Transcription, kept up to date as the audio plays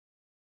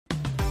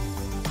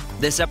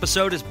This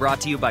episode is brought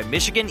to you by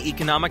Michigan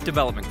Economic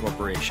Development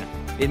Corporation.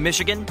 In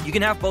Michigan, you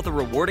can have both a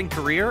rewarding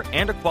career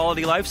and a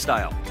quality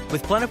lifestyle,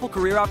 with plentiful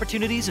career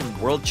opportunities in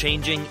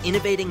world-changing,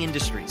 innovating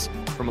industries,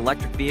 from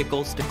electric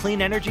vehicles to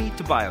clean energy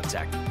to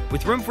biotech,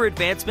 with room for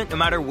advancement no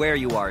matter where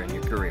you are in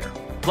your career.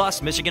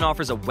 Plus, Michigan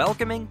offers a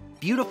welcoming,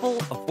 beautiful,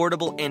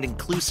 affordable, and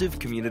inclusive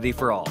community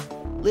for all.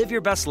 Live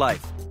your best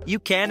life. You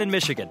can in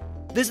Michigan.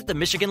 Visit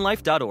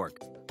themichiganlife.org.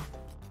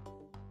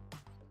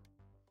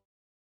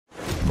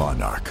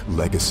 Monarch,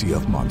 Legacy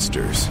of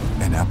Monsters,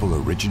 an Apple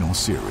original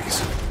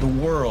series. The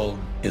world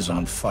is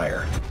on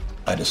fire.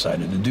 I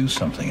decided to do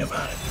something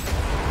about it.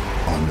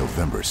 On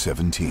November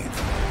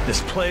 17th.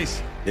 This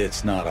place,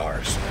 it's not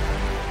ours.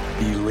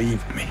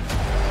 Believe me.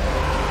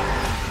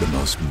 The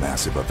most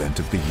massive event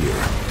of the year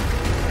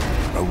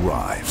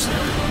arrives.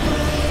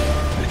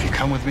 If you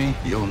come with me,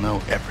 you'll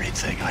know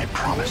everything, I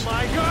promise. Oh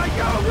my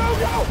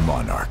God, go!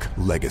 Monarch,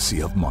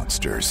 Legacy of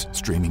Monsters.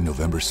 Streaming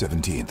November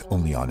 17th,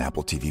 only on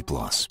Apple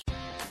TV+.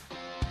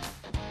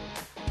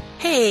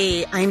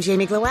 Hey, I'm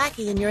Jamie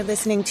Glowacki, and you're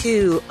listening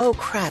to Oh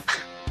Crap,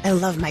 I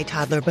Love My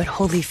Toddler, but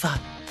Holy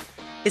Fuck.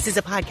 This is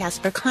a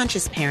podcast for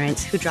conscious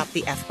parents who drop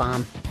the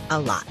F-bomb a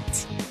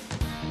lot.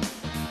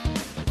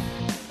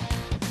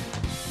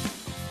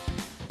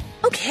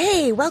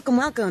 Okay,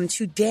 welcome.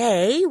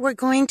 Today, we're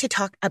going to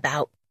talk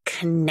about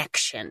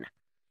connection.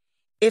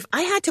 If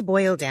I had to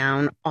boil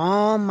down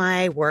all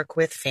my work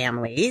with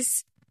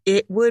families,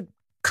 it would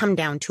come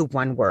down to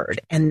one word,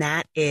 and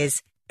that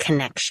is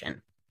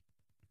connection.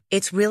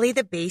 It's really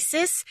the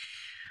basis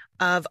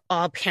of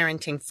all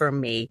parenting for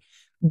me,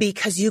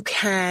 because you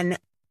can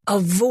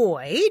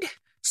avoid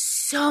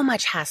so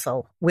much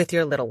hassle with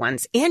your little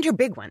ones and your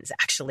big ones,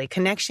 actually.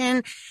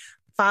 Connection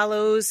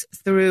follows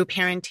through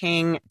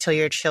parenting till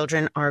your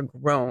children are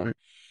grown.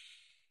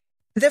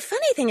 The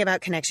funny thing about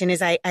connection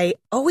is I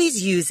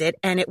always use it,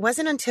 and it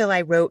wasn't until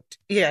I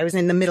was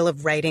in the middle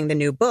of writing the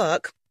new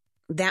book,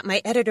 that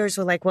my editors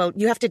were like, well,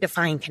 you have to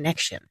define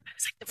connection. I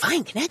was like,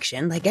 define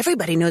connection? Like,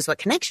 everybody knows what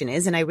connection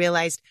is. And I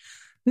realized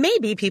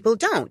maybe people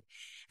don't.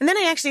 And then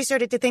I actually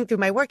started to think through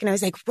my work, and I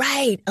was like,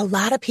 right, a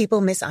lot of people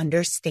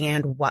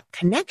misunderstand what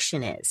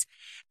connection is.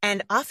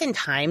 And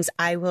oftentimes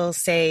I will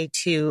say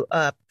to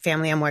a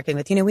family I'm working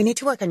with, we need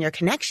to work on your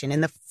connection.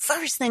 And the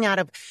first thing out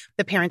of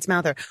the parent's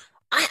mouth are,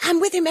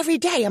 I'm with him every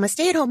day. I'm a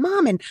stay-at-home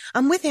mom, and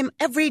I'm with him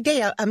every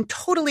day. I'm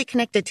totally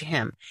connected to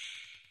him.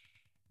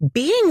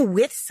 Being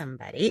with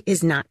somebody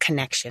is not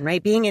connection,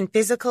 right? Being in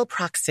physical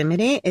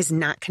proximity is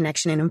not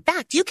connection. And in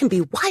fact, you can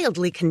be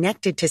wildly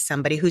connected to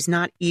somebody who's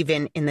not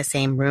even in the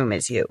same room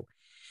as you.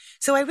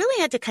 So I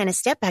really had to kind of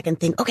step back and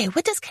think, okay,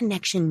 what does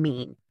connection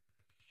mean?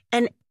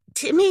 And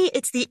to me,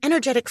 it's the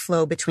energetic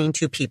flow between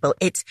two people.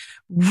 It's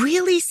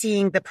really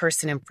seeing the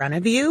person in front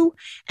of you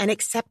and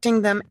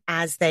accepting them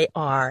as they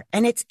are.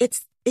 And it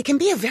can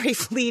be a very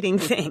fleeting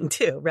thing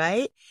too,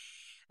 right?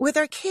 With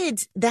our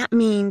kids, that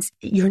means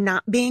you're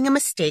not being a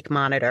mistake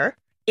monitor.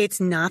 It's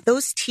not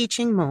those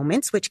teaching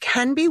moments, which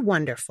can be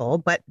wonderful,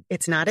 but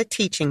it's not a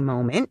teaching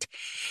moment.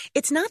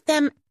 It's not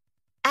them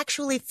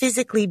actually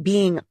physically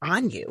being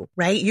on you,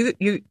 right?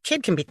 Your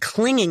kid can be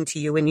clinging to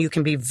you and you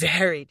can be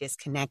very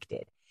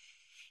disconnected.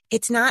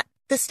 It's not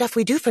the stuff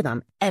we do for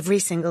them every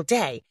single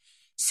day.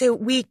 So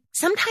we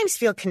sometimes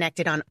feel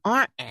connected on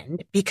our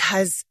end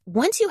because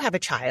once you have a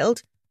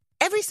child,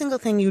 every single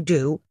thing you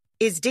do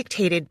is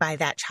dictated by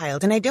that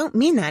child. And I don't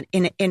mean that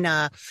in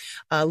a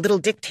little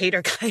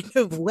dictator kind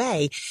of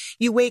way.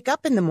 You wake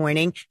up in the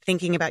morning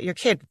thinking about your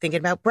kid, thinking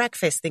about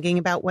breakfast, thinking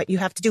about what you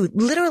have to do.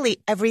 Literally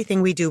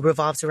everything we do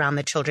revolves around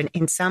the children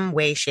in some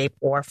way, shape,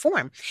 or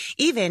form.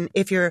 Even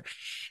if you're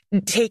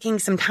taking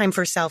some time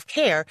for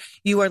self-care,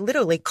 you are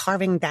literally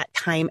carving that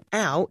time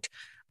out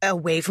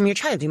away from your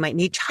child. You might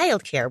need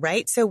childcare,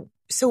 right? So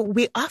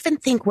we often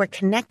think we're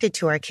connected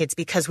to our kids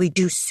because we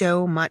do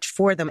so much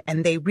for them,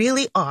 and they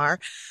really are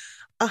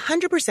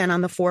 100%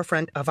 on the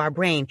forefront of our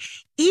brain,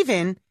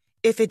 even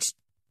if it's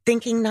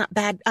thinking not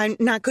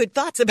good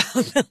thoughts about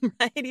them,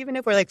 right? Even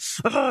if we're like,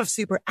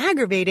 super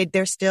aggravated,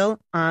 they're still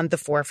on the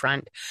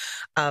forefront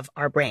of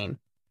our brain.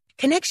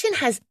 Connection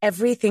has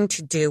everything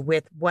to do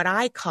with what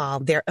I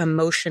call their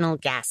emotional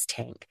gas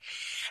tank.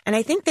 And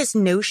I think this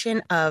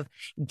notion of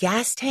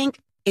gas tank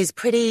is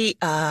pretty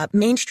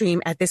mainstream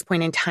at this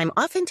point in time.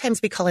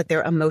 Oftentimes we call it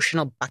their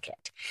emotional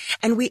bucket.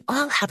 And we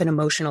all have an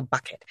emotional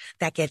bucket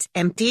that gets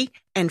empty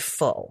and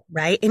full,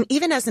 right? And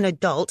even as an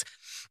adult,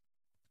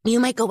 you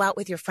might go out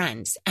with your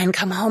friends and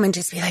come home and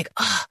just be like,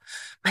 oh,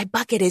 my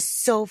bucket is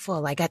so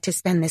full. I got to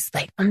spend this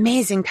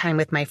amazing time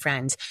with my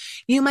friends.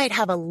 You might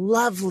have a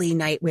lovely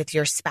night with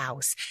your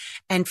spouse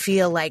and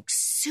feel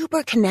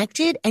super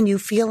connected, and you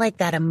feel like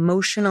that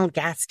emotional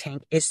gas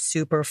tank is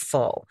super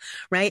full,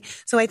 right?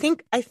 So I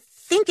think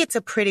it's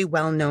a pretty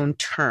well-known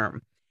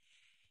term.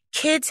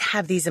 Kids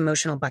have these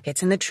emotional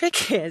buckets, and the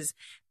trick is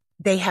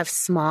they have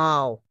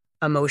small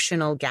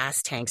emotional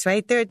gas tanks,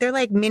 right? They're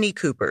like Mini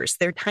Coopers.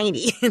 They're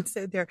tiny. And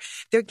so their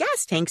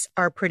gas tanks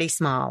are pretty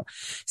small.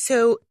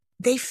 So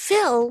they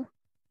fill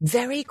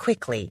very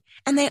quickly,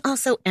 and they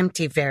also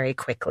empty very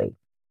quickly.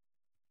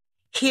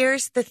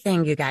 Here's the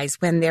thing, you guys.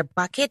 When their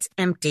bucket's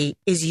empty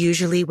is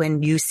usually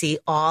when you see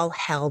all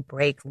hell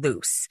break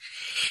loose.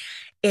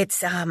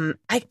 It's,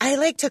 I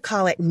like to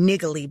call it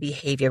niggly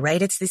behavior,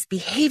 right? It's this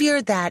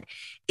behavior that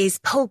is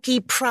pokey,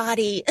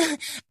 proddy,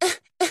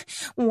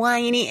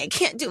 whiny. I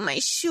can't do my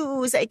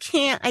shoes. I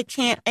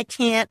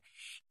can't.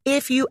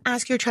 If you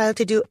ask your child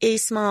to do a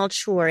small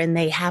chore and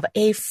they have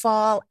a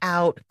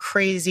fallout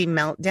crazy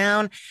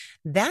meltdown,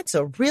 that's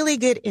a really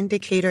good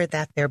indicator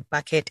that their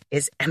bucket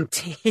is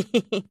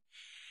empty.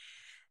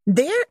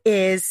 There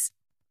is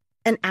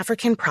an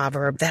African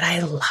proverb that I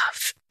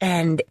love,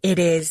 and it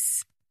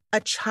is, a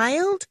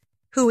child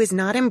who is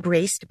not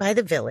embraced by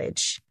the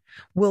village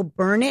will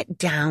burn it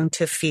down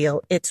to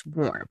feel its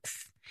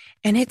warmth.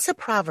 And it's a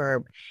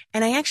proverb.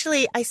 And I saw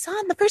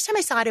it, the first time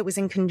I saw it, it was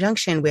in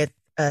conjunction with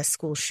a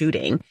school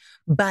shooting,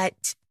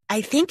 but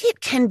I think it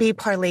can be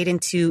parlayed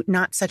into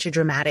not such a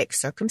dramatic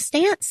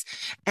circumstance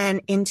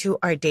and into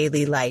our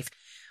daily life.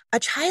 A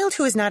child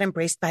who is not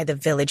embraced by the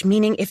village,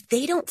 meaning if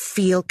they don't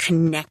feel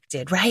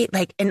connected, right?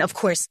 Like, and of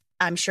course,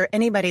 I'm sure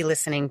anybody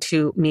listening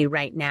to me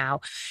right now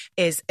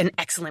is an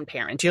excellent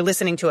parent. You're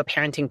listening to a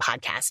parenting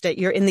podcast.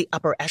 You're in the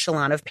upper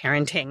echelon of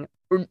parenting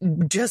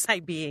just by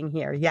being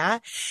here. Yeah.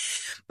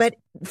 But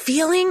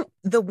feeling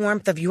the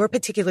warmth of your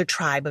particular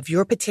tribe, of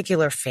your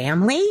particular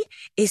family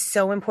is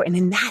so important.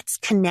 And that's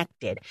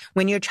connected.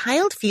 When your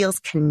child feels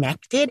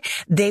connected,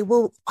 they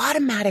will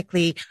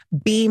automatically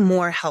be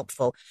more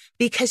helpful,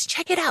 because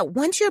check it out.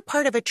 Once you're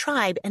part of a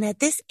tribe, and at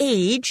this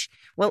age,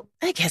 well,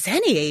 I guess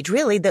any age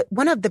really,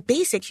 one of the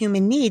basic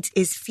human needs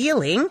is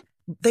feeling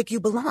like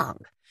you belong.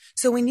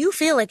 So when you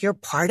feel like you're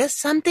part of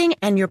something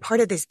and you're part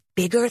of this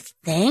bigger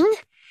thing,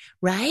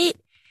 right?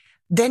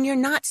 Then you're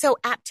not so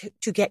apt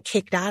to get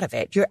kicked out of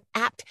it. You're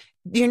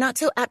not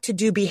so apt to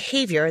do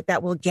behavior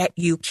that will get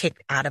you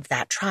kicked out of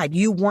that tribe.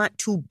 You want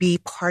to be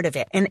part of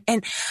it.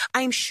 And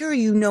I'm sure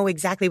you know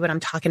exactly what I'm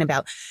talking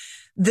about.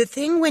 The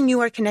thing when you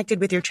are connected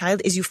with your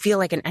child is you feel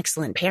like an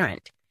excellent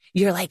parent.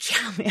 You're like,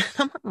 yeah, man,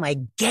 I'm on my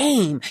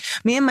game.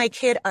 Me and my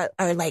kid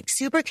are like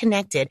super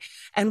connected.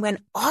 And when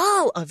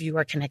all of you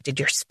are connected,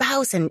 your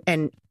spouse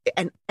and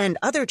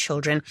other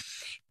children,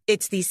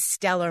 it's these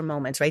stellar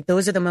moments, right?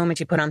 Those are the moments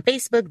you put on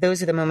Facebook.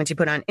 Those are the moments you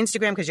put on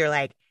Instagram, because you're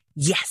like,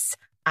 yes,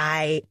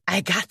 I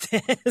got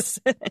this.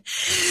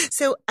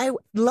 So I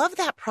love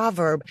that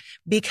proverb,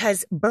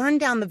 because burn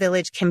down the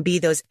village can be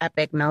those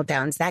epic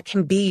meltdowns. That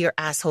can be your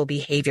asshole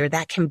behavior.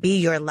 That can be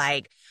your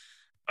like,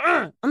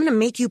 I'm going to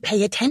make you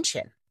pay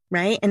attention,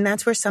 right? And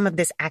that's where some of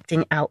this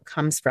acting out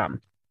comes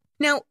from.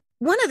 Now,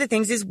 one of the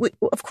things is,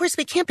 of course,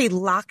 we can't be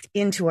locked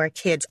into our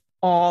kids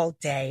all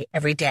day,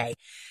 every day.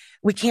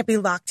 We can't be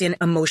locked in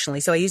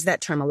emotionally. So I use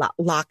that term a lot,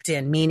 locked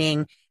in,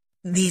 meaning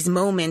these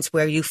moments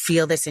where you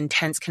feel this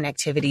intense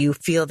connectivity, you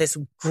feel this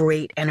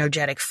great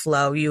energetic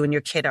flow, you and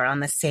your kid are on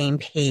the same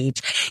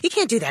page. You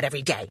can't do that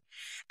every day.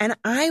 And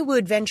I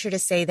would venture to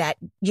say that,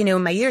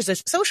 in my years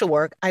of social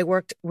work, I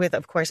worked with,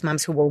 of course,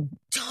 moms who were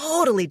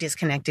totally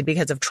disconnected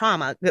because of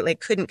trauma, that like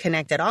couldn't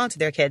connect at all to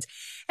their kids.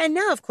 And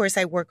now, of course,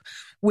 I work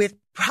with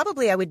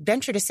I would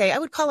venture to say, I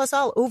would call us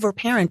all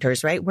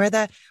overparenters, right? We're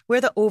the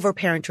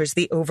overparenters,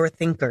 the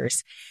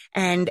overthinkers.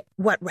 And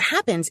what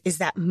happens is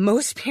that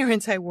most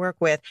parents I work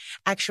with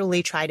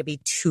actually try to be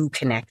too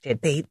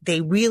connected.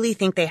 They really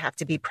think they have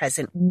to be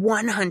present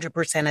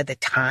 100% of the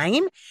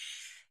time.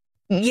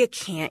 You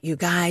can't, you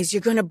guys.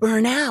 You're going to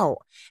burn out.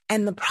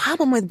 And the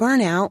problem with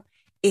burnout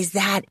is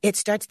that it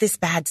starts this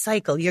bad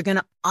cycle. You're going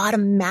to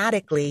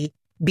automatically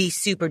be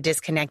super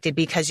disconnected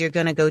because you're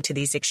going to go to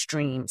these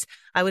extremes.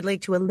 I would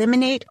like to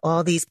eliminate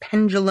all these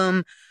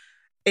pendulum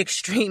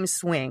extreme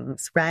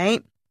swings,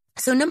 right?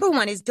 So number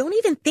one is, don't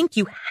even think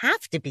you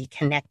have to be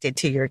connected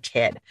to your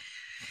kid.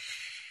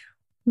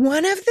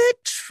 One of the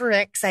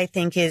tricks I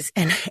think is,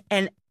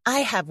 and I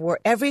have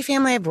every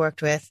family I've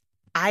worked with,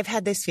 I've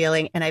had this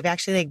feeling, and I've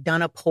actually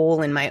done a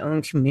poll in my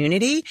own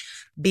community,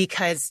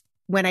 because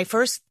when I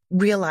first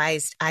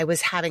realized I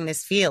was having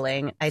this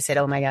feeling, I said,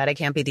 oh my God, I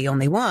can't be the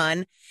only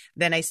one.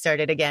 Then I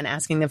started again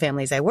asking the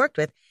families I worked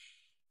with,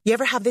 you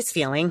ever have this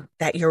feeling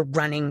that you're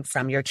running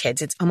from your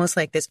kids? It's almost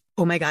like this,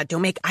 oh my God,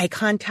 don't make eye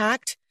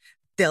contact.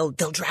 They'll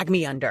drag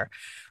me under,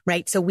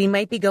 right? So we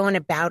might be going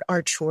about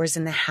our chores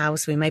in the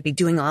house. We might be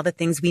doing all the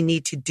things we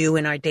need to do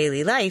in our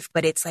daily life,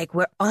 but it's like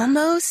we're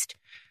almost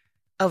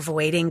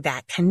avoiding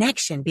that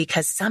connection,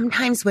 because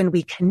sometimes when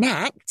we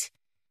connect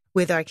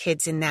with our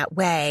kids in that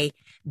way,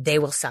 they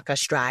will suck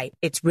us dry.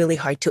 It's really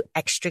hard to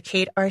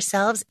extricate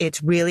ourselves.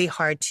 It's really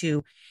hard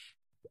to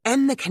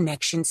end the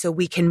connection so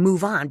we can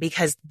move on,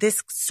 because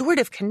this sort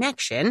of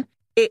connection,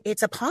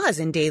 it's a pause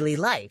in daily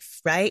life,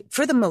 right?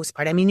 For the most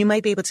part. I mean, you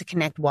might be able to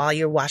connect while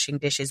you're washing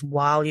dishes,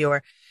 while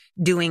you're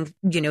doing,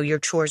 your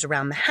chores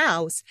around the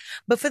house.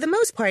 But for the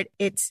most part,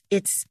 it's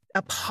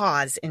a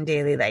pause in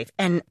daily life.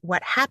 And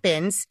what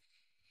happens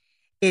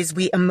is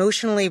we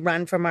emotionally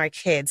run from our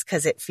kids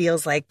because it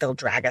feels like they'll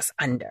drag us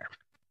under.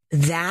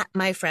 That,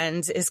 my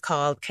friends, is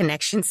called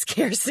connection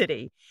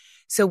scarcity.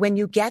 So when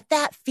you get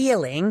that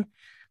feeling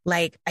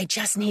like, I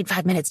just need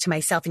 5 minutes to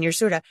myself, and you're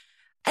sort of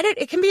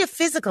it can be a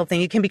physical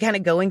thing. You can be kind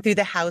of going through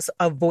the house,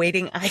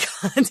 avoiding eye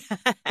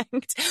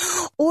contact,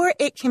 or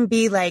it can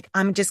be like,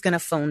 I'm just going to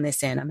phone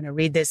this in. I'm going to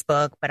read this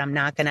book, but I'm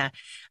not going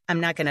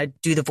to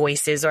do the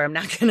voices, or I'm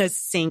not going to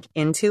sink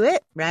into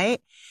it. Right.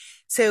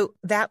 So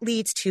that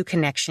leads to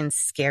connection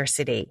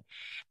scarcity,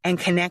 and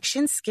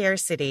connection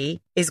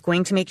scarcity is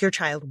going to make your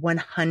child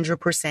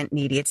 100%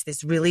 needy. It's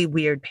this really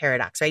weird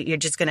paradox, right?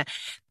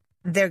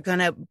 They're going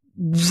to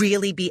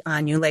really be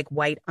on you like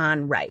white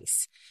on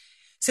rice.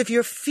 So if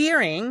you're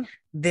fearing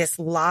this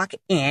lock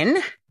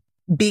in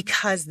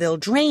because they'll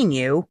drain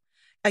you,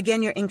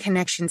 again, you're in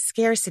connection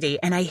scarcity.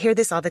 And I hear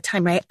this all the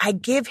time, right? I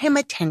give him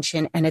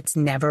attention and it's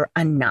never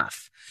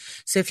enough.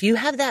 So if you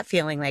have that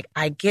feeling like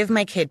I give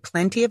my kid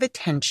plenty of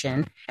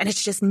attention and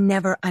it's just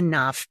never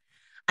enough,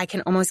 I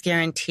can almost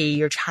guarantee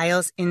your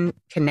child's in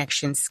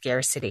connection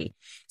scarcity.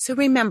 So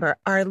remember,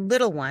 our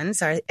little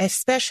ones are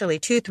especially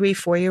 2, 3,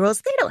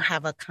 4-year-olds. They don't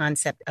have a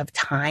concept of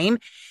time.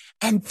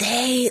 And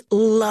they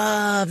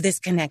love this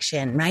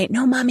connection, right?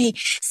 No, mommy,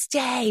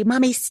 stay.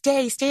 Mommy,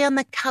 stay on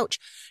the couch.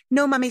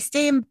 No, mommy,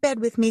 stay in bed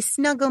with me.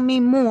 Snuggle me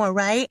more,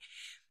 right?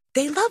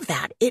 They love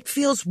that. It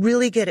feels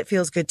really good. It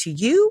feels good to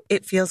you.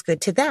 It feels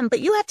good to them, but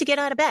you have to get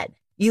out of bed.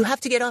 You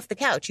have to get off the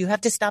couch. You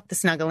have to stop the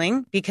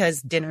snuggling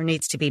because dinner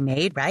needs to be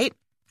made, right?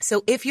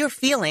 So if you're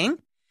feeling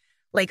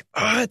like,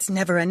 oh, it's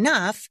never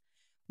enough,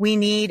 we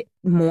need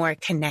more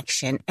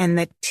connection. And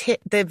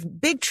the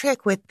big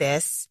trick with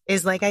this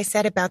is, like I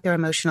said about their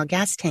emotional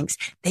gas tanks,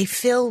 they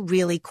fill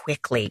really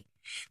quickly.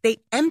 They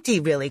empty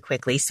really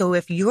quickly. So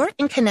if you're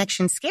in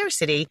connection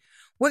scarcity,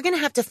 we're going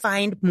to have to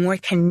find more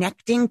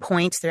connecting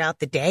points throughout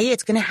the day.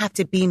 It's going to have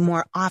to be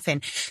more often.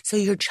 So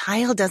your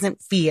child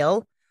doesn't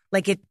feel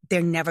like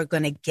they're never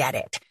going to get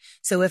it.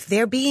 So if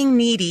they're being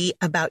needy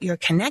about your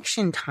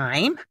connection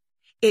time,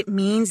 it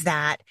means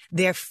that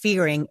they're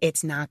fearing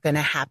it's not going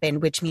to happen,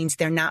 which means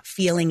they're not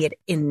feeling it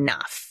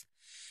enough.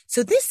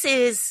 So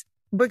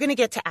we're going to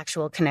get to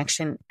actual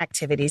connection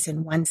activities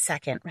in 1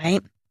 second,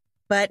 right?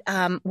 But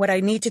what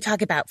I need to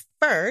talk about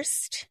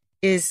first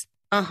is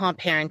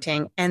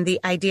parenting, and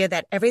the idea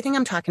that everything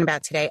I'm talking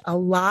about today, a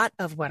lot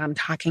of what I'm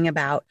talking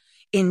about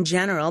in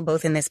general,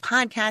 both in this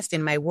podcast,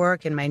 in my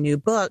work, in my new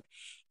book,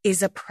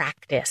 is a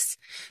practice.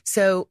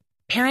 So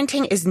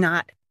parenting is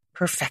not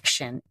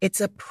perfection. It's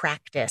a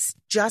practice,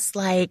 just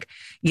like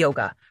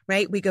yoga,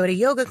 right? We go to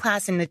yoga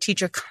class and the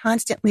teacher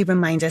constantly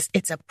reminds us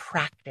it's a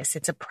practice.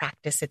 It's a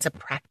practice. It's a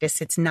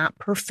practice. It's not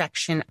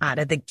perfection out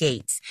of the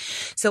gates.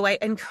 So I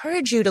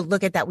encourage you to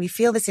look at that. We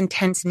feel this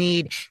intense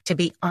need to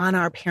be on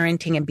our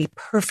parenting and be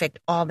perfect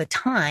all the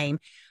time.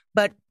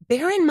 But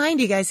bear in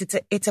mind, you guys,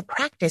 it's a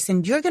practice,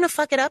 and you're going to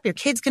fuck it up. Your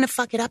kid's going to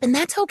fuck it up, and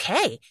that's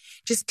okay.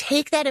 Just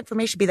take that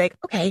information, be like,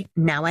 okay,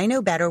 now I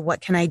know better.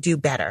 What can I do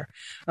better?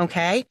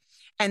 Okay.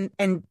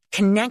 And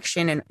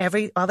connection and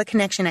all the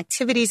connection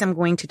activities I'm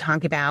going to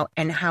talk about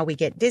and how we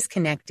get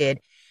disconnected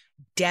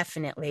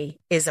definitely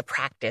is a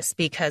practice,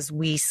 because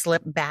we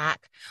slip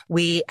back.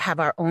 We have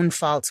our own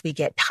faults. We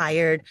get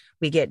tired.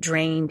 We get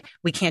drained.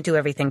 We can't do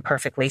everything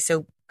perfectly.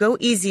 So go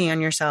easy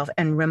on yourself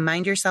and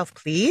remind yourself,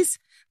 please,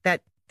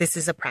 that this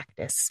is a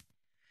practice.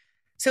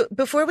 So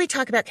before we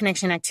talk about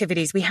connection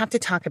activities, we have to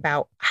talk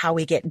about how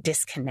we get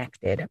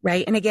disconnected,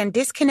 right? And again,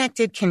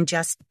 disconnected can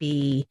just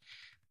be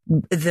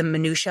the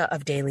minutia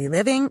of daily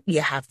living.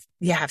 You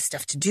have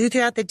stuff to do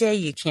throughout the day.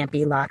 You can't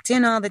be locked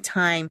in all the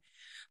time.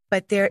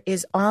 But there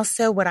is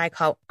also what I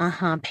call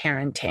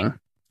parenting.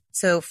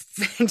 So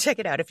check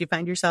it out. If you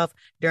find yourself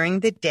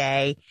during the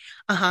day,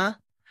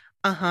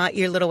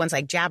 your little one's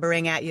like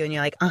jabbering at you and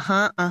you're like,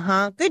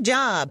 good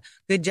job.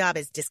 Good job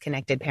is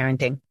disconnected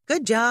parenting.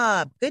 Good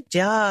job. Good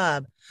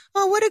job.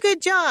 Oh, what a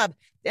good job.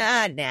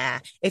 Nah.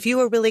 If you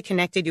were really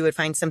connected, you would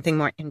find something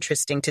more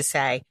interesting to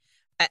say.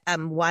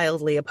 I'm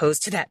wildly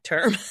opposed to that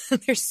term.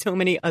 There's so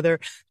many other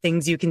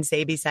things you can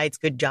say besides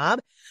good job,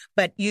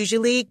 but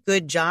usually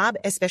good job,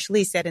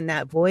 especially said in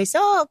that voice.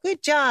 Oh,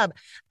 good job.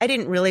 I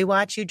didn't really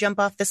watch you jump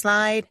off the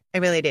slide. I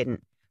really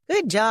didn't.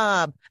 Good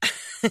job.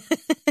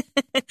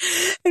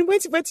 And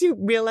once you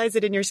realize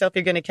it in yourself,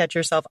 you're going to catch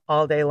yourself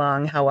all day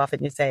long how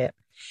often you say it.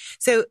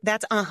 So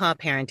that's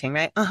parenting,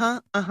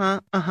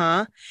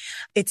 right?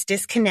 It's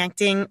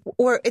disconnecting,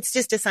 or it's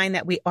just a sign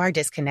that we are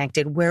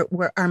disconnected, where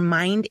our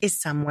mind is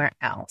somewhere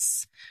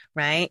else,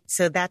 right?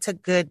 So that's a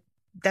good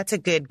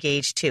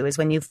gauge too, is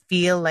when you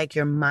feel like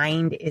your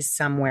mind is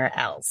somewhere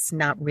else,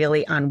 not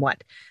really on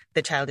what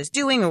the child is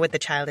doing or what the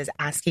child is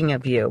asking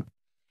of you.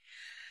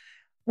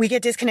 We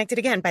get disconnected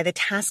again by the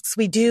tasks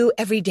we do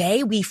every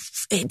day.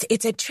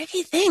 It's a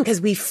tricky thing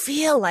because we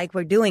feel like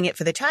we're doing it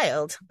for the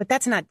child, but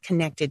that's not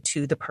connected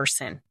to the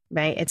person,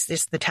 right? It's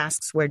just the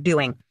tasks we're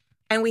doing.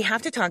 And we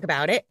have to talk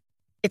about it.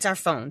 It's our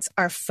phones.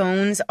 Our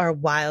phones are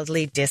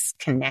wildly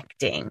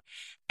disconnecting.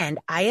 And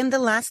I am the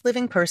last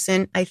living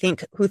person, I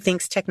think, who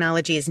thinks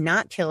technology is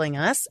not killing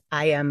us.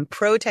 I am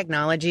pro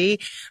technology,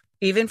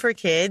 even for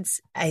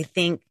kids. I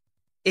think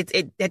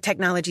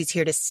technology is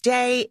here to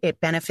stay.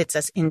 It benefits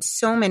us in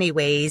so many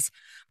ways.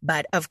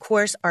 But of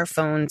course, our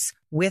phones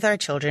with our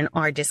children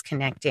are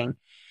disconnecting.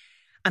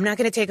 I'm not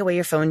going to take away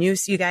your phone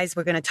use, you guys.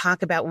 We're going to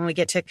talk about, when we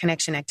get to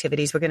connection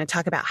activities, we're going to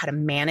talk about how to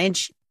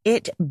manage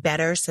it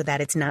better so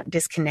that it's not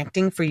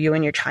disconnecting for you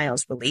and your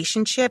child's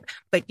relationship.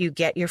 But you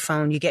get your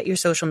phone, you get your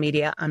social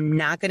media. I'm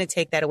not going to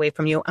take that away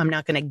from you. I'm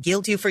not going to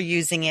guilt you for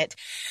using it.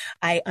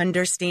 I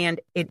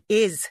understand it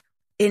is,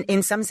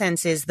 in some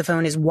senses, the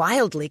phone is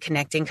wildly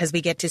connecting because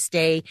we get to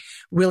stay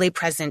really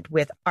present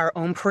with our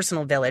own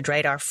personal village,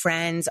 right? Our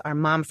friends, our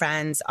mom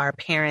friends, our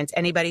parents,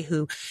 anybody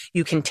who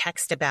you can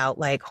text about,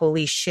 like,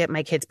 holy shit,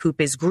 my kid's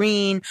poop is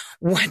green.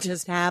 What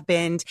just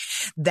happened?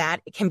 That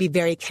can be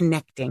very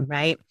connecting,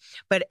 right?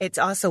 But it's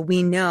also,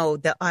 we know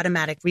the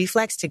automatic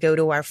reflex to go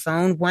to our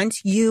phone.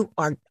 Once you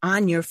are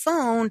on your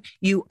phone,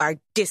 you are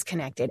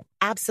disconnected.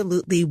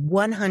 Absolutely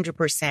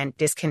 100%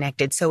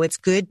 disconnected. So it's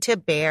good to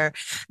bear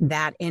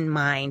that in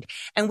mind.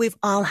 And we've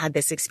all had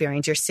this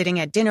experience. You're sitting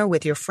at dinner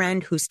with your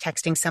friend who's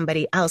texting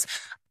somebody else.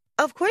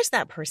 Of course,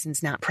 that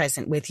person's not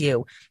present with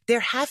you. They're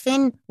half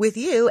in with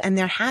you and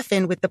they're half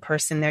in with the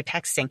person they're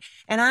texting.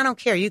 And I don't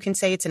care. You can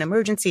say it's an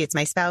emergency. It's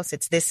my spouse.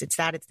 It's this, it's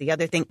that, it's the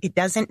other thing. It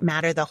doesn't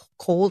matter. The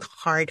cold,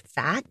 hard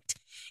fact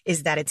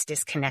is that it's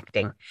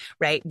disconnecting,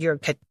 right? Your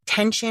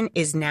attention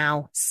is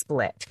now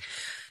split.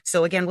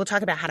 So again, we'll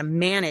talk about how to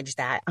manage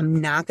that.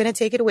 I'm not going to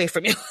take it away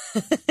from you.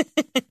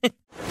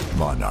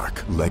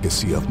 Monarch,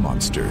 Legacy of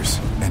Monsters,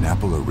 an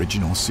Apple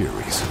original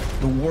series.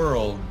 The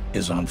world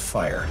is on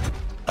fire.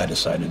 I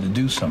decided to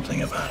do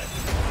something about it.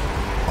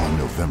 On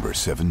November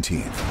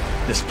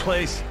 17th. This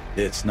place,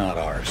 it's not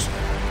ours.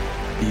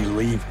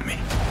 Believe me.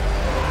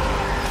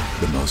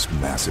 The most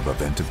massive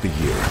event of the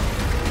year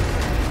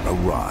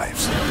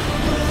arrives.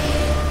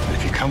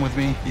 If you come with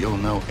me, you'll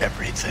know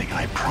everything,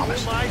 I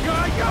promise. Oh my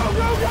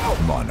God,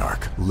 go!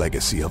 Monarch,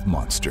 Legacy of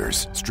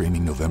Monsters.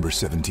 Streaming November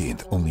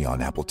 17th, only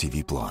on Apple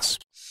TV+.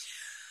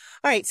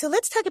 All right. So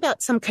let's talk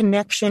about some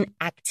connection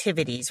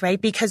activities, right?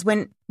 Because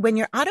when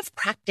you're out of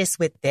practice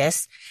with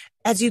this,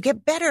 as you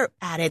get better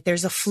at it,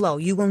 there's a flow.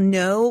 You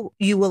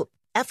will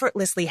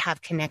effortlessly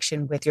have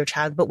connection with your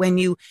child. But when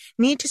you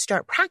need to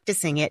start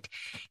practicing it,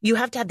 you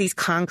have to have these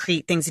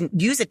concrete things, and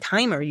use a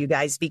timer, you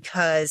guys,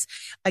 because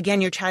again,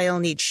 your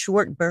child needs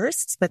short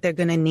bursts, but they're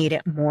going to need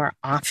it more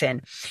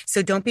often.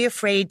 So don't be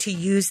afraid to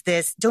use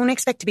this. Don't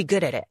expect to be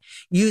good at it.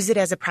 Use it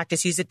as a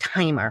practice. Use a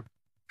timer.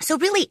 So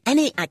really,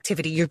 any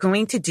activity you're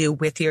going to do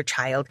with your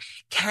child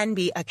can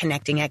be a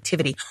connecting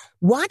activity.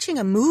 Watching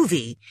a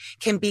movie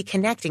can be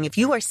connecting. If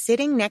you are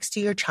sitting next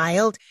to your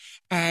child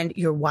and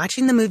you're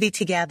watching the movie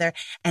together,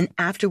 and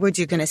afterwards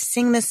you're going to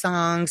sing the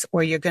songs,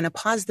 or you're going to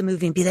pause the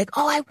movie and be like,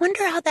 oh, I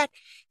wonder how that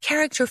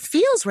character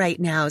feels right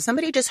now.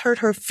 Somebody just hurt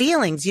her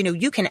feelings.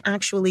 You can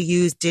actually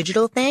use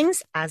digital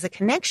things as a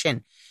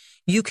connection.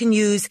 You can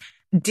use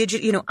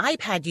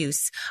iPad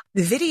use,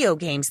 video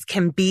games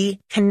can be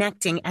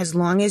connecting as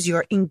long as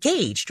you're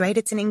engaged, right?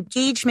 It's an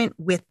engagement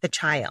with the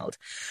child.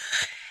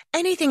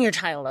 Anything your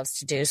child loves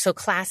to do. So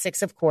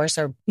classics, of course,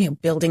 are,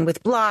 building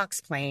with blocks,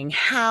 playing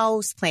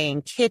house,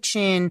 playing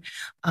kitchen,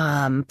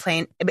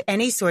 playing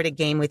any sort of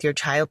game with your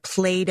child,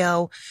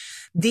 Play-Doh.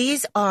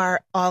 These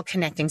are all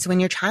connecting. So when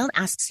your child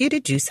asks you to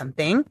do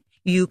something,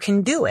 you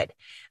can do it.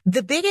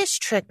 The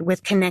biggest trick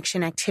with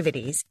connection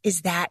activities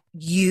is that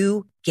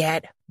you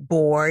get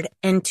bored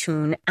and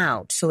tune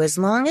out. So as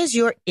long as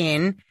you're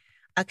in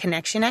a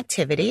connection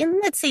activity, and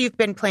let's say you've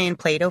been playing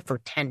Play-Doh for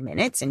 10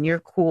 minutes and you're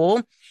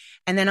cool,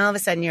 and then all of a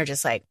sudden you're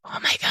just like, oh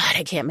my God,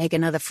 I can't make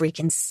another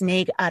freaking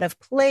snake out of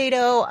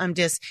Play-Doh.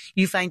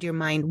 You find your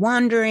mind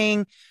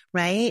wandering,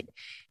 right?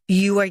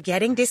 You are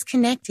getting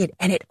disconnected,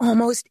 and it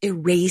almost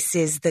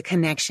erases the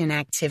connection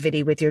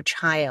activity with your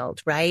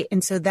child, right?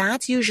 And so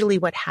that's usually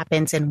what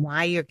happens, and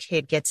why your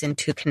kid gets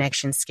into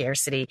connection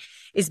scarcity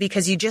is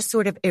because you just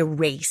sort of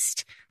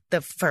erased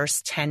the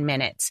first 10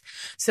 minutes.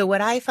 So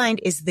what I find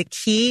is the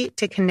key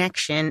to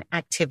connection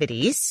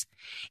activities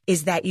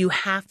is that you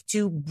have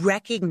to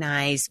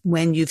recognize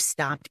when you've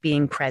stopped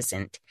being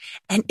present.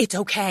 And it's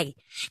okay.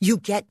 You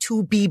get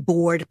to be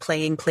bored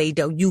playing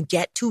Play-Doh. You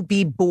get to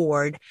be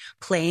bored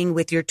playing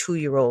with your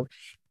 2-year-old.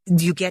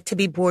 You get to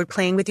be bored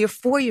playing with your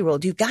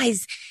 4-year-old. You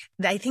guys,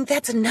 I think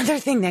that's another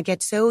thing that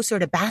gets so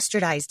sort of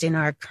bastardized in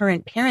our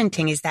current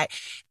parenting is that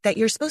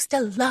you're supposed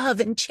to love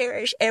and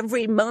cherish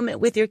every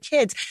moment with your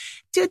kids.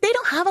 Dude, they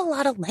don't have a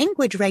lot of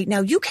language right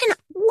now. You can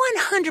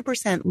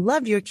 100%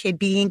 love your kid,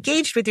 be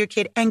engaged with your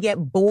kid, and get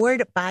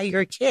bored by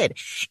your kid.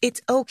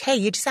 It's okay.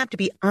 You just have to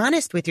be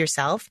honest with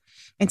yourself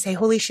and say,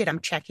 holy shit, I'm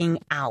checking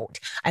out.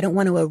 I don't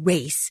want to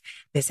erase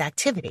this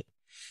activity.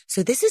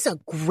 So this is a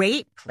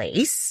great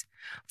place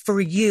for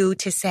you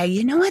to say,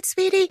 you know what,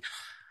 sweetie?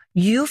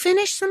 You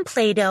finish some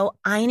Play-Doh.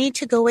 I need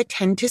to go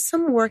attend to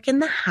some work in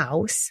the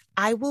house.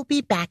 I will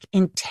be back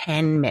in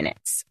 10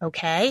 minutes.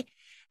 Okay.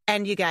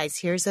 And you guys,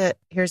 here's a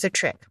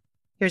trick.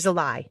 Here's a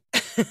lie.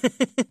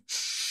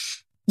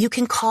 You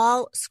can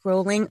call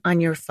scrolling on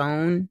your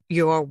phone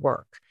your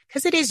work.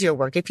 because it is your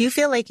work. If you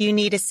feel like you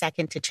need a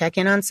second to check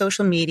in on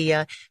social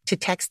media, to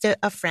text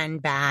a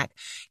friend back,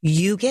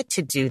 you get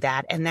to do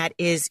that. And that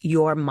is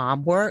your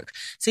mom work.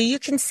 So you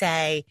can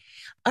say,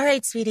 all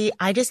right, sweetie,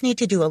 I just need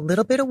to do a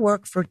little bit of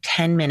work for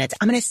 10 minutes.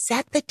 I'm going to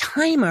set the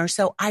timer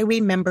so I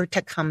remember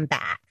to come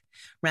back,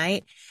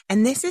 right?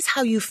 And this is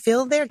how you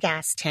fill their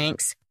gas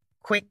tanks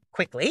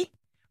quickly,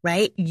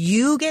 right?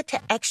 You get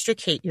to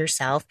extricate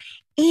yourself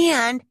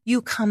and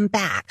you come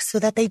back so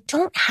that they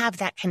don't have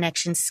that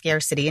connection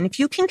scarcity. And if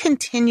you can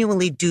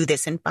continually do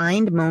this and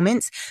find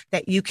moments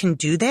that you can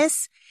do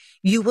this,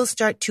 you will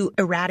start to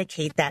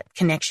eradicate that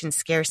connection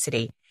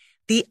scarcity.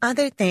 The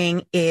other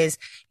thing is,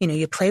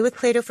 you play with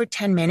Play-Doh for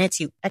 10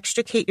 minutes, you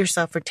extricate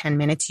yourself for 10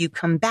 minutes, you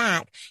come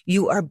back,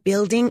 you are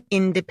building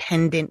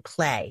independent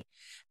play.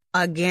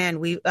 Again,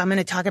 I'm going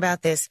to talk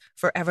about this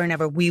forever and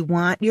ever. We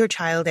want your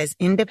child as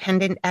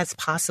independent as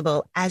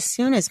possible, as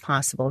soon as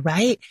possible,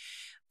 right?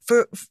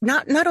 For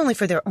not only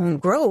for their own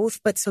growth,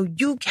 but so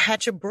you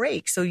catch a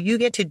break, so you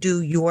get to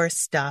do your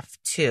stuff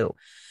too.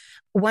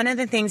 One of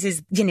the things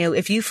is,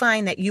 if you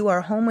find that you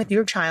are home with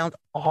your child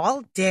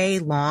all day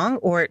long,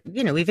 or,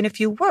 even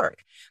if you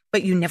work,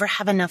 but you never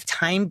have enough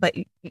time, but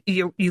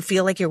you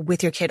feel like you're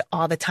with your kid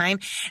all the time,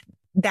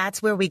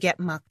 that's where we get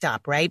mucked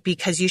up, right?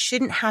 Because you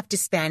shouldn't have to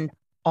spend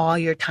all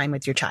your time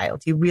with your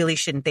child. You really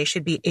shouldn't. They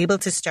should be able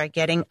to start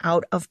getting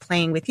out of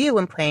playing with you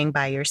and playing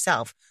by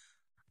yourself.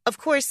 Of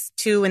course,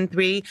 2 and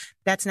 3,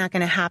 that's not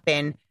going to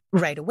happen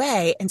right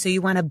away. And so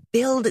you want to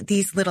build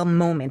these little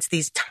moments,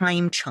 these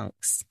time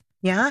chunks.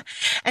 Yeah.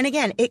 And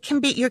again, it can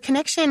be, your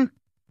connection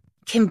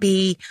can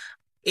be,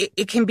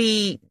 it can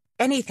be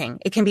anything.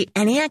 It can be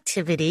any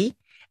activity,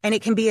 and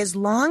it can be as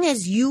long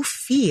as you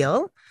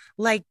feel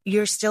like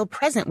you're still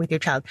present with your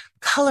child.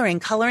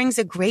 Coloring's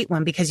a great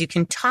one because you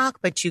can talk,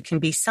 but you can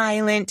be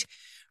silent,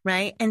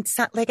 right? And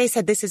so, like I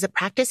said, this is a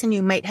practice, and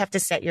you might have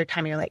to set your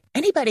time. You're like,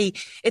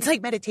 it's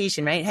like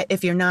meditation, right?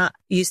 If you're not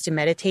used to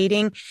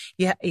meditating,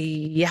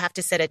 you have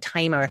to set a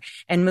timer.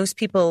 And most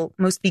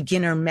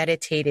beginner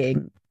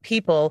meditating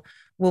people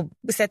will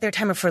set their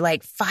timer for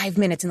like 5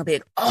 minutes, and they'll be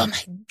like, oh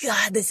my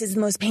God, this is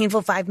the most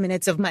painful 5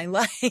 minutes of my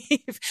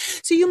life.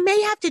 So you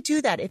may have to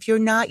do that if you're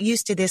not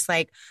used to this,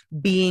 like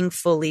being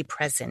fully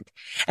present.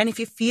 And if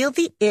you feel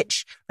the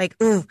itch, like,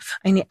 oh,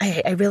 I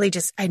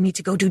need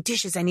to go do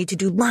dishes. I need to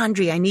do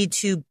laundry. I need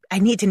to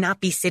not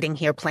be sitting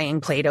here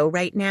playing Play-Doh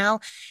right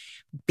now.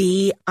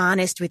 Be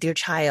honest with your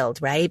child,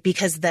 right?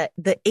 Because the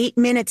 8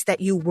 minutes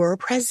that you were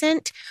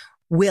present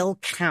will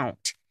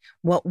count.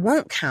 What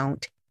won't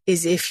count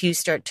is if you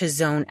start to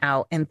zone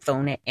out and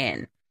phone it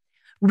in.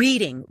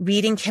 Reading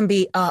can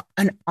be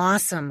an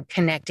awesome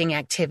connecting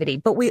activity,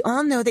 but we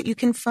all know that you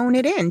can phone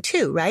it in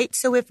too, right?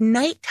 So if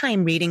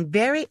nighttime reading,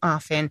 very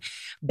often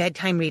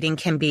bedtime reading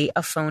can be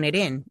a phone it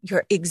in.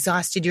 You're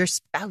exhausted. Your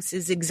spouse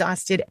is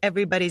exhausted.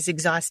 Everybody's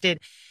exhausted,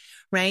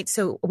 right?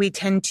 So we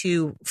tend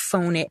to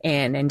phone it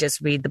in and just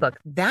read the book.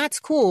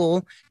 That's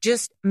cool.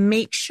 Just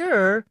make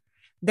sure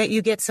that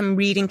you get some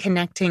reading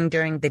connecting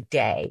during the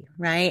day,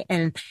 right?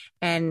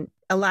 And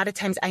a lot of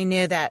times I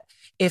know that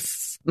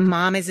if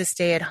mom is the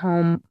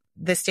stay-at-home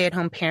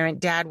parent,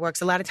 dad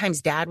works, a lot of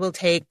times dad will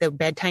take the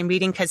bedtime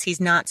reading because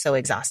he's not so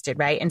exhausted,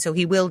 right? And so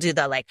he will do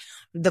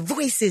the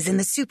voices and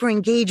the super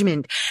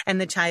engagement, and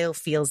the child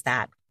feels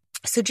that.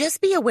 So just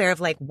be aware of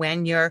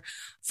when you're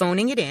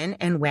phoning it in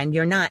and when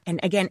you're not. And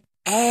again,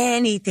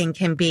 anything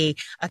can be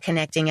a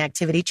connecting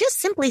activity,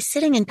 just simply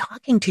sitting and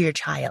talking to your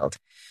child,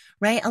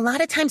 right? A lot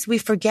of times we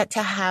forget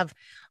to have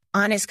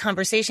honest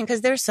conversation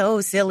because they're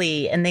so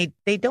silly and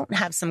they don't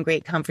have some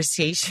great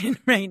conversation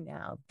right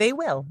now. They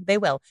will.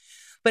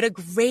 But a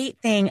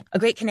great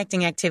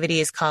connecting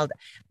activity is called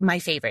my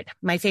favorite,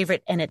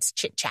 and it's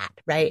chit chat,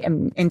 right?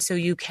 And so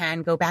you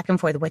can go back and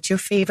forth. What's your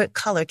favorite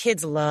color?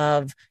 Kids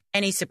love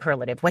any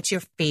superlative. What's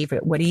your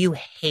favorite? What do you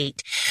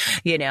hate?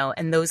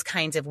 And those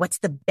kinds of, what's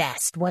the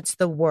best? What's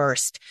the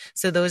worst?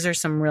 So those are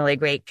some really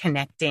great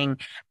connecting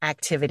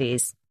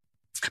activities.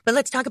 But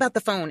let's talk about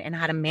the phone and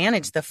how to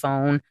manage the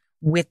phone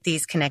with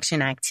these connection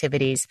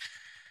activities.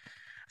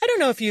 I don't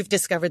know if you've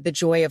discovered the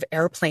joy of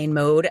airplane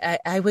mode.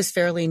 I was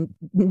fairly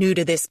new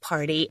to this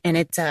party, and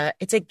it's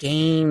a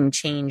game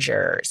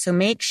changer. So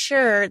make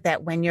sure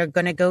that when you're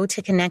going to go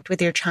to connect with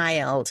your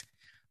child,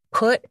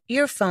 put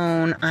your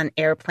phone on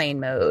airplane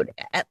mode,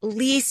 at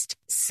least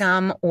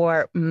some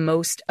or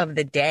most of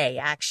the day,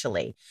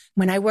 actually.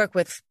 When I work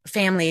with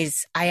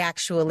families,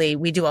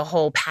 we do a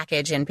whole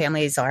package, and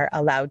families are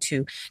allowed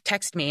to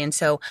text me. And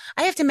so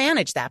I have to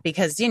manage that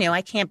because,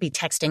 I can't be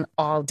texting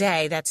all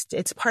day.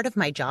 It's part of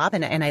my job,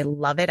 and I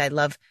love it. I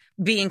love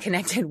being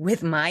connected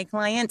with my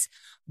clients.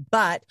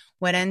 But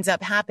what ends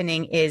up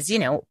happening is,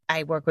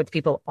 I work with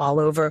people all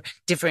over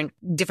different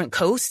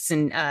coasts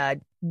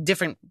and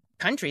different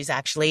countries,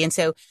 actually. And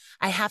so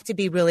I have to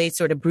be really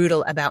sort of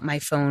brutal about my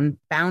phone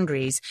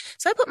boundaries.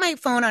 So I put my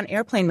phone on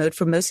airplane mode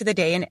for most of the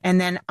day.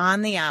 And then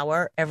on the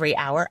hour, every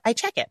hour, I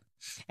check it.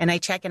 and I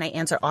check and I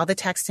answer all the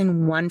texts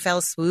in one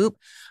fell swoop.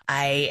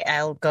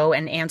 I'll go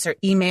and answer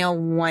email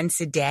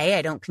once a day.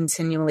 I don't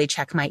continually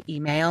check my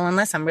email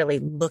unless I'm really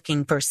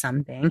looking for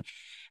something.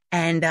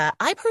 And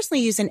I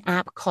personally use an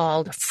app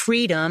called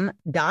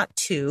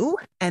Freedom.to,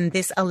 and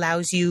this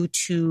allows you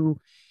to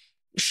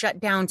shut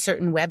down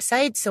certain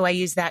websites. So I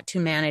use that to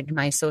manage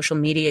my social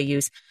media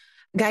use.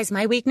 Guys,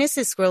 my weakness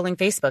is scrolling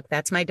Facebook.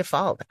 That's my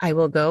default. I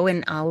will go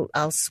and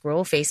I'll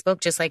scroll Facebook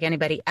just like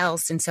anybody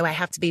else. And so I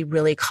have to be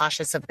really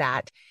cautious of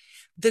that.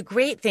 The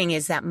great thing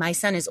is that my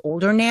son is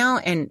older now,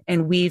 and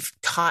we've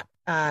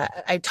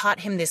I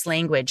taught him this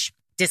language,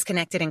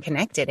 disconnected and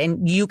connected.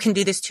 And you can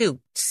do this too.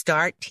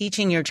 Start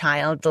teaching your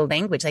child the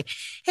language. Like,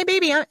 hey,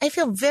 baby, I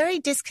feel very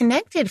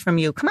disconnected from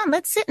you. Come on,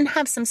 let's sit and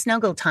have some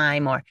snuggle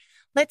time, or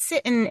let's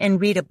sit and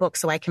read a book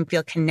so I can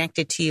feel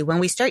connected to you. When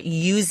we start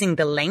using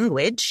the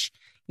language,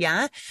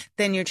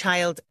 then your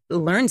child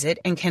learns it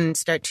and can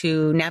start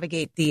to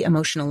navigate the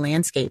emotional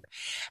landscape.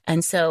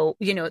 And so,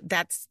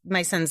 that's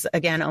my son's,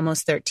 again,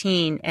 almost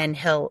 13, and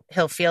he'll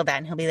feel that,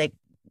 and he'll be like,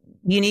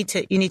 you need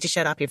to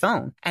shut off your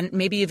phone. And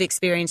maybe you've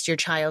experienced your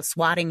child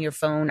swatting your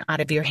phone out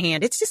of your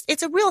hand.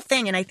 It's a real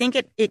thing. And I think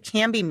it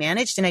can be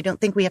managed. And I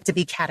don't think we have to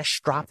be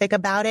catastrophic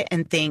about it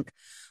and think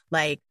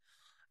like,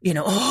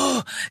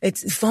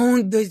 it's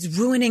phone is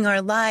ruining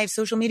our lives.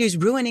 Social media is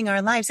ruining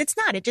our lives. It's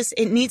not.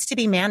 It needs to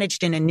be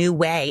managed in a new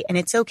way. And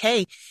it's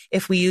okay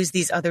if we use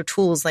these other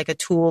tools like a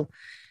tool.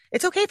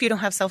 It's okay if you don't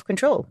have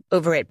self-control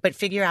over it, but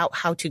figure out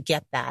how to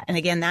get that. And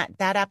again, that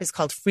app is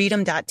called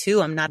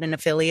Freedom.to. I'm not an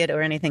affiliate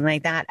or anything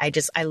like that.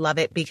 I love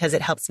it because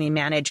it helps me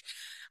manage.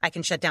 I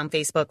can shut down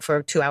Facebook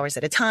for 2 hours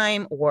at a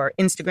time, or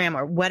Instagram,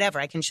 or whatever.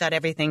 I can shut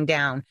everything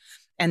down.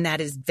 And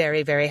that is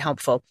very, very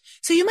helpful.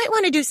 So you might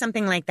want to do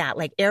something like that,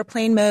 like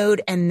airplane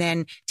mode, and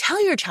then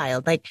tell your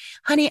child, like,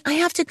 honey, I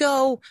have to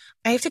go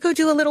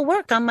do a little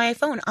work on my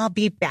phone. I'll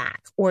be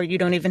back. Or you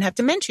don't even have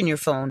to mention your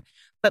phone,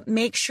 but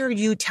make sure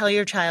you tell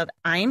your child,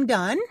 I'm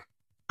done.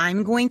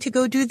 I'm going to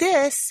go do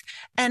this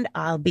and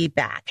I'll be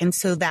back. And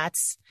so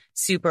that's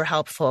super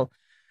helpful.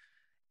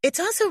 It's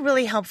also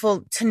really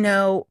helpful to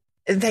know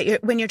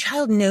that when your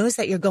child knows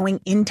that you're going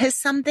into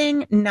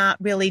something, not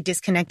really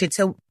disconnected.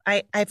 So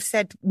I've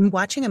said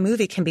watching a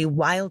movie can be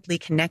wildly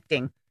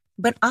connecting,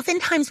 but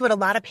oftentimes what a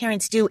lot of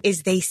parents do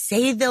is they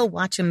say they'll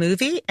watch a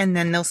movie and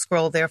then they'll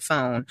scroll their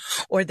phone,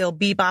 or they'll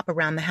bebop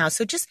around the house.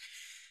 So just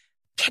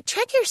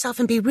check yourself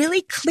and be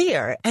really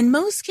clear. And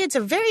most kids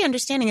are very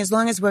understanding as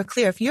long as we're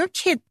clear. If your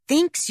kid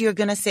thinks you're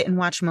going to sit and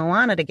watch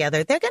Moana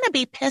together, they're going to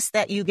be pissed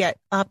that you get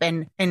up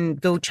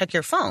and go check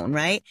your phone,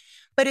 right?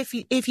 But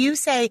if you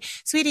say,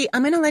 sweetie,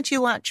 I'm going to let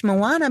you watch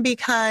Moana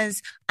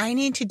because I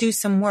need to do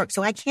some work,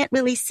 so I can't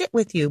really sit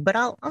with you, but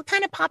I'll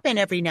kind of pop in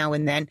every now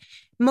and then.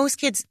 Most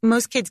kids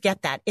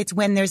get that. It's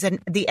when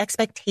the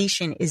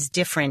expectation is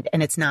different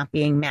and it's not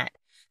being met.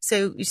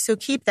 So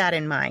keep that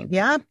in mind.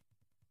 Yeah.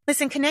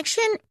 Listen,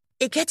 connection,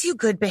 it gets you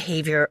good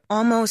behavior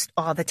almost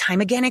all the time.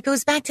 Again, it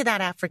goes back to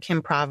that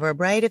African proverb,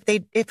 right?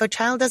 If a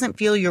child doesn't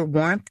feel your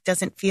warmth,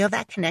 doesn't feel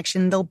that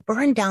connection, they'll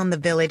burn down the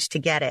village to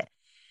get it.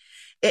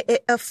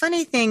 A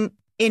funny thing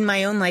in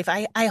my own life,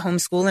 I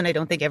homeschool, and I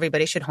don't think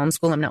everybody should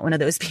homeschool. I'm not one of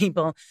those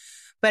people.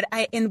 But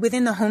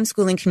within the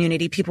homeschooling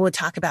community, people would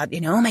talk about,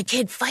 my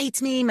kid fights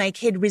me. My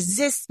kid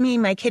resists me.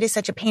 My kid is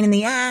such a pain in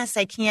the ass.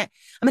 I'm going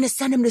to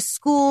send him to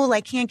school.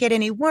 I can't get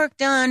any work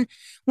done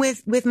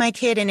with my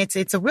kid. And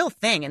it's a real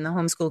thing in the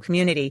homeschool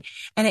community.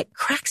 And it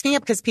cracks me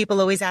up because people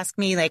always ask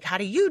me, like, how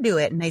do you do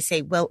it? And I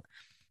say, well,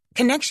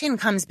 connection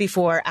comes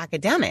before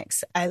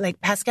academics.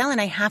 Pascal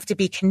and I have to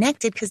be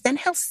connected because then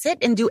he'll sit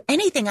and do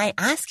anything I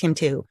ask him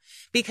to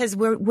because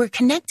we're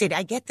connected.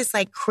 I get this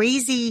like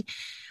crazy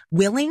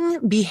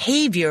willing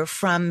behavior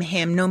from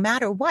him no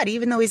matter what,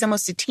 even though he's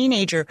almost a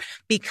teenager,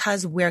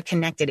 because we're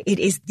connected. It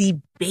is the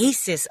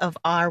basis of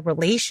our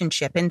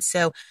relationship. And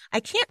so I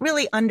can't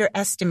really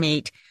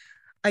underestimate,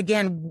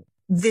 again,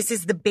 this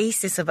is the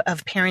basis of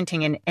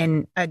parenting.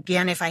 And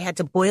again, if I had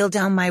to boil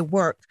down my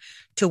work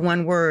to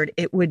one word,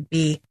 it would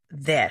be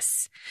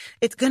this.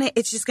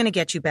 It's just going to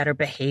get you better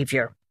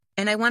behavior.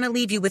 And I want to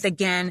leave you with,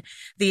 again,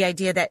 the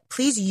idea that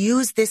please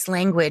use this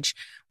language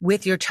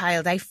with your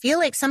child. I feel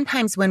like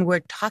sometimes when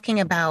we're talking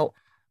about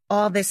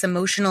all this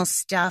emotional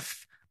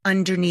stuff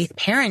underneath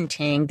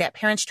parenting, that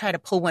parents try to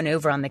pull one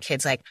over on the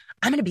kids. Like,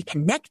 I'm going to be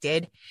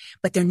connected,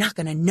 but they're not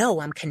going to know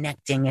I'm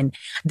connecting and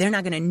they're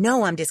not going to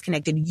know I'm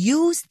disconnected.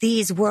 Use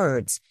these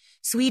words.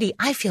 Sweetie,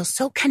 I feel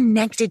so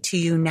connected to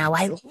you now.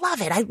 I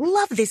love it. I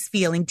love this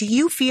feeling. Do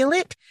you feel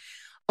it?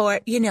 Or,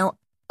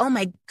 oh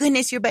my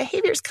goodness, your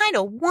behavior is kind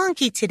of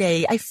wonky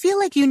today. I feel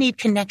like you need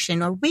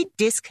connection. Are we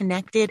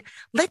disconnected?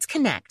 Let's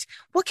connect.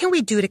 What can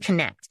we do to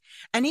connect?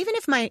 And even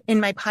if in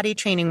my potty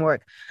training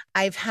work,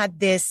 I've had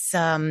this,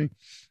 when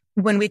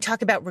we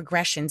talk about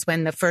regressions,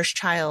 when the first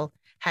child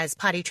has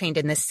potty trained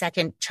and the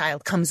second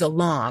child comes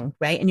along,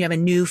 right? And you have a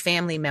new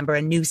family member,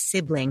 a new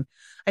sibling.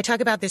 I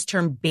talk about this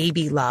term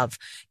baby love.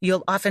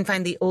 You'll often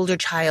find the older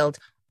child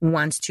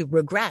wants to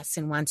regress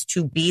and wants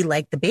to be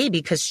like the baby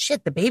because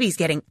the baby's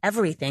getting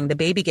everything. The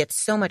baby gets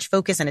so much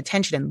focus and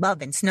attention and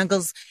love and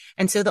snuggles.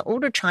 And so the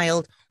older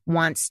child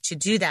wants to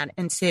do that.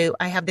 And so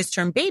I have this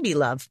term baby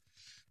love,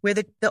 where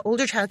the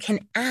older child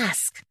can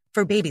ask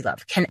for baby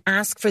love, can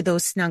ask for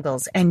those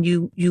snuggles, and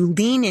you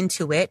lean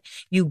into it.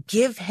 You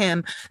give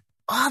him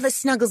all the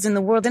snuggles in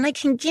the world. And I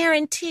can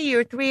guarantee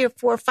your 3 or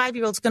 4 or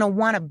 5-year-old's going to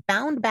want to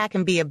bound back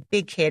and be a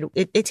big kid.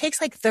 It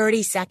takes like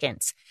 30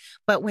 seconds.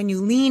 But when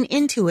you lean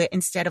into it,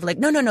 instead of like,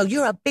 no,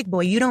 you're a big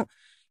boy. You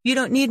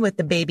don't need what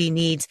the baby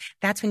needs.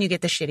 That's when you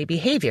get the shitty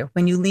behavior.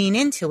 When you lean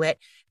into it,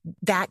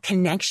 that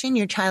connection,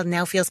 your child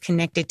now feels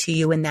connected to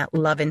you in that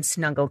love and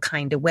snuggle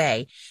kind of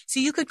way. So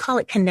you could call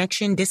it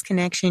connection,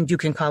 disconnection. You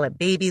can call it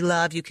baby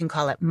love. You can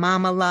call it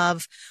mama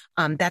love.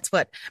 That's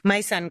what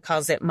my son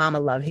calls it, mama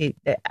love.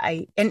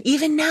 And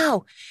even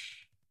now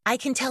I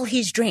can tell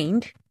he's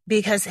drained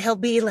because he'll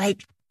be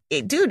like,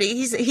 dude,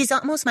 he's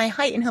almost my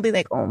height, and he'll be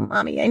like, oh,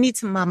 mommy, I need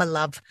some mama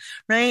love.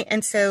 Right.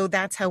 And so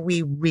that's how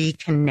we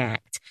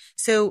reconnect.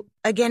 So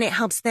again, it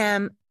helps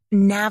them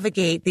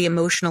navigate the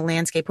emotional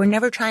landscape. We're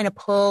never trying to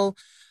pull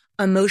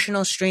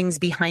emotional strings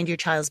behind your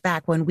child's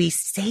back. When we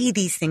say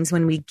these things,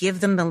 when we give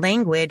them the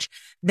language,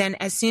 then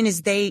as soon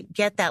as they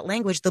get that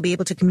language, they'll be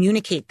able to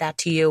communicate that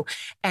to you.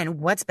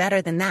 And what's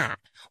better than that?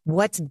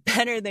 What's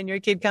better than your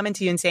kid coming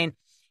to you and saying,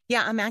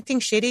 yeah, I'm acting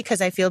shitty because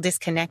I feel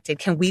disconnected.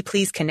 Can we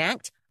please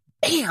connect?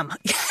 Bam.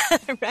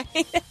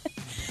 Right?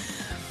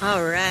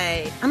 All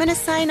right. I'm going to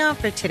sign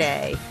off for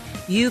today.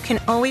 You can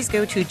always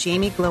go to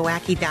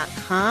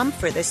jamieglowacki.com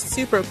for the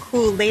super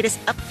cool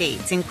latest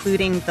updates,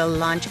 including the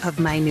launch of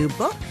my new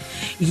book,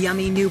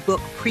 yummy new book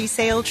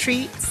pre-sale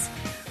treats,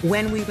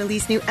 when we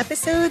release new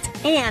episodes,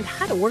 and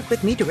how to work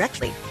with me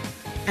directly.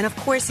 And of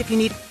course, if you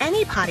need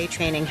any potty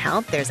training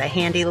help, there's a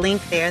handy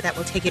link there that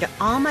will take you to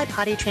all my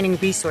potty training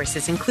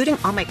resources, including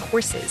all my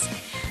courses.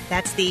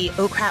 That's the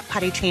OCRAP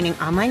Potty Training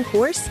online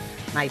course,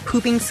 my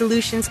Pooping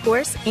Solutions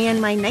course,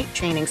 and my night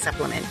training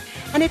supplement.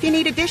 And if you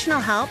need additional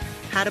help,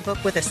 how to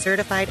book with a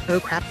certified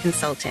OCRAP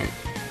consultant.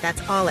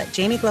 That's all at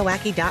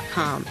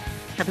jamieglowacki.com.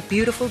 Have a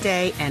beautiful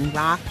day and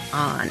rock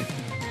on.